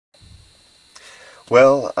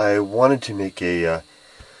Well, I wanted to make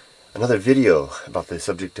another video about the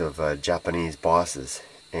subject of Japanese bosses,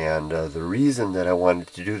 and the reason that I wanted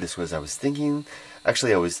to do this was I was thinking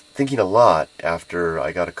a lot after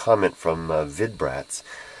I got a comment from VidBrats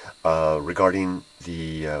regarding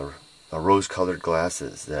the rose-colored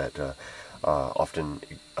glasses that often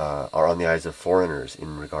are on the eyes of foreigners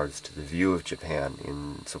in regards to the view of Japan,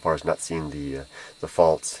 in so far as not seeing the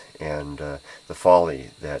faults and the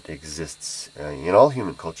folly that exists in all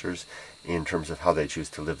human cultures in terms of how they choose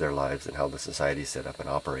to live their lives and how the society is set up and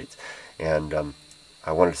operates. And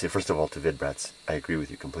I wanted to say, first of all, to VidBrats, I agree with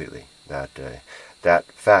you completely that that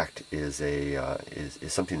fact is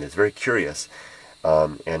something that's very curious,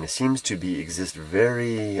 and it seems to exist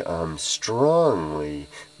very strongly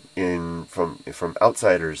from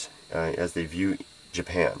outsiders as they view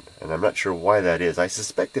Japan, and I'm not sure why that is. I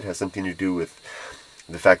suspect it has something to do with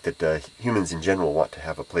the fact that humans in general want to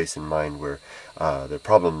have a place in mind where the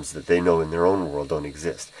problems that they know in their own world don't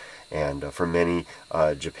exist. And for many,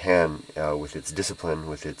 Japan, with its discipline,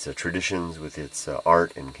 with its traditions, with its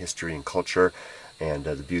art and history and culture, and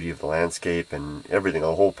the beauty of the landscape and everything,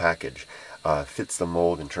 a whole package, fits the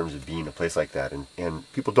mold in terms of being a place like that.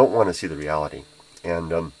 And people don't want to see the reality.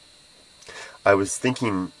 And I was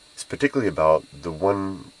thinking particularly about the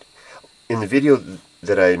one in the video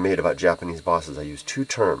that I made about Japanese bosses. I used two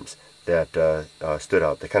terms that stood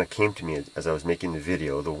out. They kind of came to me as I was making the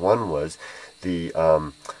video. The one was the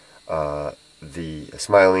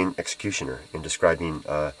smiling executioner, in describing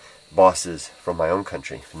bosses from my own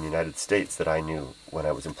country, from the United States, that I knew when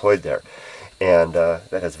I was employed there, and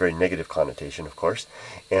that has a very negative connotation, of course.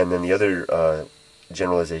 And then the other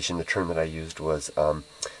generalization, the term that I used was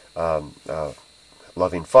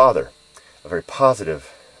loving father, a very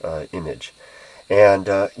positive image. And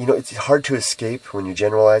it's hard to escape when you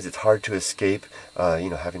generalize. It's hard to escape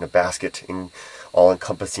having a basket in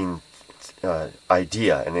all-encompassing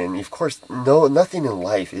idea, and of course nothing in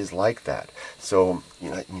life is like that. So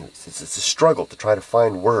it's a struggle to try to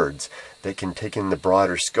find words that can take in the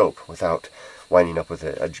broader scope without winding up with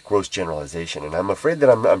a gross generalization. And I'm afraid that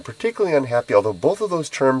I'm particularly unhappy, although both of those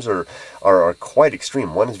terms are quite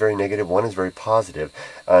extreme. One is very negative, one is very positive,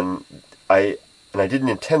 and I didn't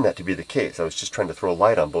intend that to be the case. I was just trying to throw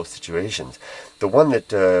light on both situations. The one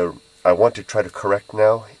that I want to try to correct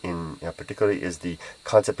now, particularly, is the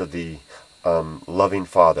concept of the loving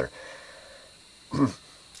father. And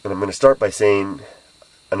I'm going to start by saying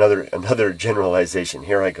another generalization.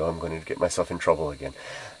 Here I go. I'm going to get myself in trouble again.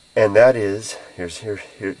 And that is, here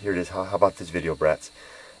it is. How about this video, VidBrats?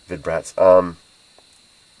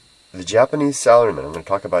 The Japanese salarymen. I'm going to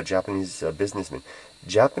talk about Japanese businessmen.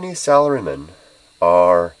 Japanese salarymen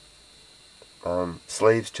are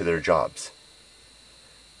slaves to their jobs.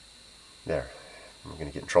 There, I'm going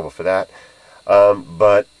to get in trouble for that.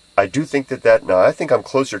 But I do think now I think I'm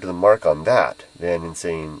closer to the mark on that than in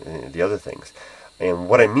saying the other things. And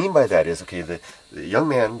what I mean by that is, okay, the young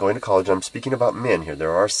man going to college, I'm speaking about men here.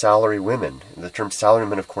 There are salary women. The term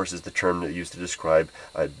salaryman, of course, is the term that used to describe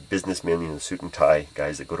businessmen, suit and tie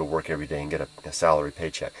guys that go to work every day and get a salary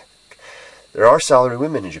paycheck. There are salary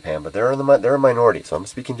women in Japan, but they're a minority. So I'm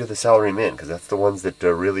speaking to the salary men because that's the ones that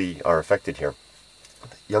really are affected here.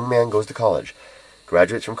 Young man goes to college,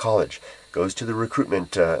 graduates from college, goes to the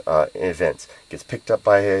recruitment events, gets picked up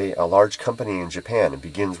by a large company in Japan and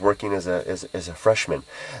begins working as a freshman.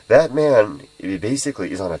 That man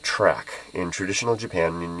basically is on a track in traditional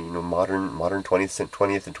Japan, in modern 20th and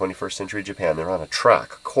 21st century Japan. They're on a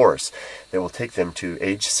track, a course that will take them to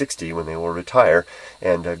age 60 when they will retire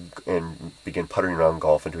and begin puttering around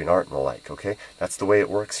golf and doing art and the like. Okay, that's the way it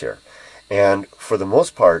works here. And for the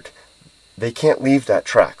most part, they can't leave that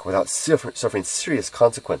track without suffering serious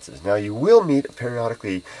consequences. Now, you will meet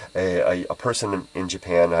periodically a person in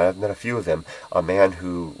Japan. I've met a few of them. A man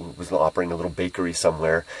who was operating a little bakery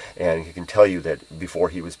somewhere, and he can tell you that before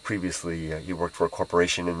he was previously, he worked for a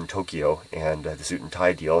corporation in Tokyo, and the suit and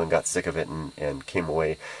tie deal, and got sick of it and came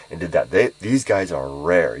away and did that. These guys are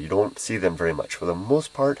rare. You don't see them very much. For the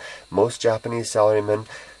most part, most Japanese salarymen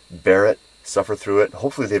bear it, suffer through it.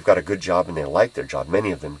 Hopefully they've got a good job and they like their job. Many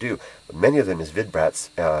of them do. But many of them, as VidBrats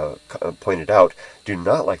pointed out, do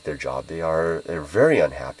not like their job. They're very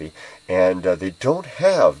unhappy, and they don't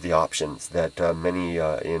have the options that many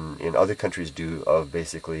in other countries do, of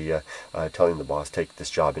basically telling the boss, take this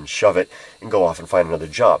job and shove it and go off and find another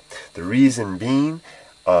job. The reason being,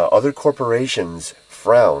 other corporations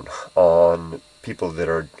frown on people that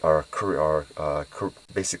are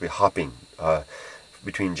basically hopping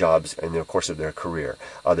between jobs in the course of their career.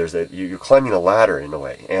 You're climbing a ladder in a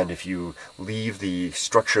way, and if you leave the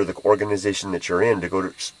structure of the organization that you're in to go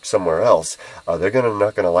to somewhere else, they're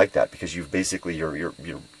not going to like that, because you've basically you're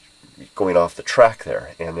going off the track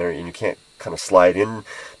there, and you can't kind of slide in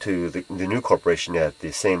to the new corporation at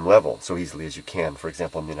the same level so easily as you can, for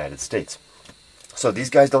example, in the United States. So these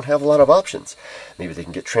guys don't have a lot of options. Maybe they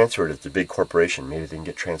can get transferred. It's a big corporation. Maybe they can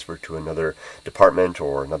get transferred to another department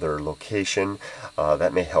or another location.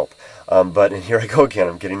 That may help. But and here I go again.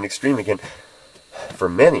 I'm getting extreme again. For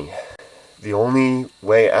many, the only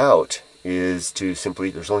way out is to simply,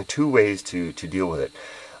 there's only two ways to deal with it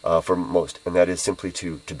for most, and that is simply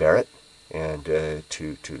to bear it and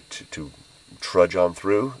to trudge on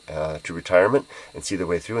through to retirement and see their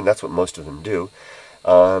way through, and that's what most of them do.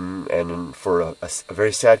 And for a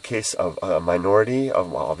very sad case of a minority,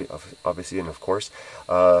 obviously, and of course,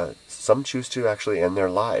 some choose to actually end their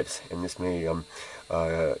lives, and this may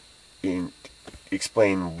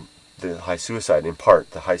explain the high suicide, in part,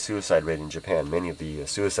 the high suicide rate in Japan. Many of the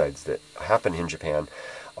suicides that happen in Japan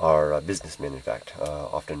are businessmen, in fact,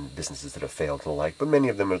 often businesses that have failed and the like, but many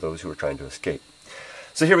of them are those who are trying to escape.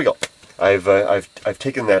 So here we go. I've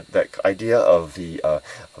taken that idea of the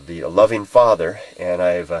loving father,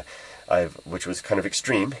 and which was kind of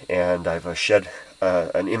extreme, and I've shed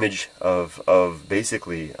an image of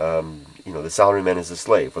basically the salaryman as a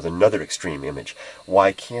slave, with another extreme image.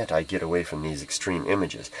 Why can't I get away from these extreme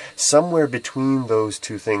images? Somewhere between those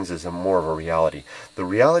two things is more of a reality. The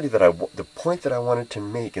reality the point that I wanted to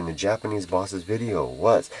make in the Japanese bosses video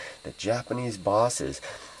was that Japanese bosses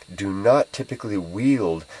do not typically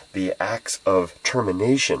wield the axe of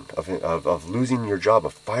termination, of losing your job,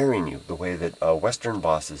 of firing you, the way that Western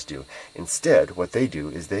bosses do. Instead, what they do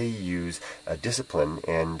is they use discipline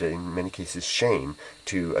and, in many cases, shame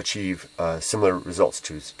to achieve similar results,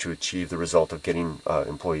 to achieve the result of getting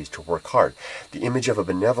employees to work hard. The image of a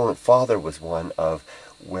benevolent father was one of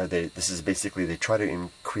where they try to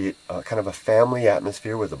create kind of a family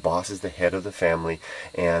atmosphere where the boss is the head of the family,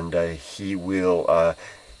 and he will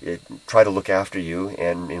try to look after you,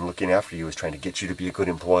 and in looking after you is trying to get you to be a good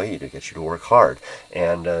employee, to get you to work hard.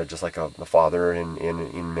 And just like a father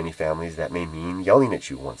in many families, that may mean yelling at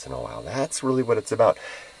you once in a while. That's really what it's about.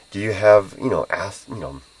 Do you have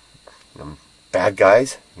bad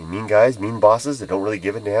guys, mean bosses that don't really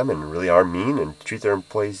give a damn and really are mean and treat their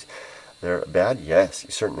employees they're bad? Yes, you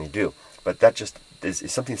certainly do. But that just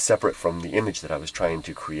is something separate from the image that I was trying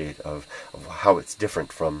to create of how it's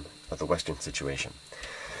different from the Western situation.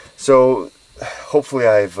 So hopefully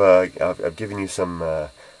I've given you some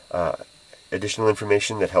additional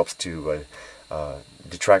information that helps to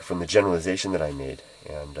detract from the generalization that I made,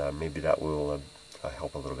 and maybe that will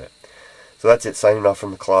help a little bit. So that's it, signing off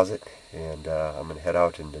from the closet, and I'm going to head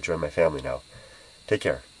out and join my family now. Take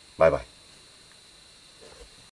care. Bye-bye.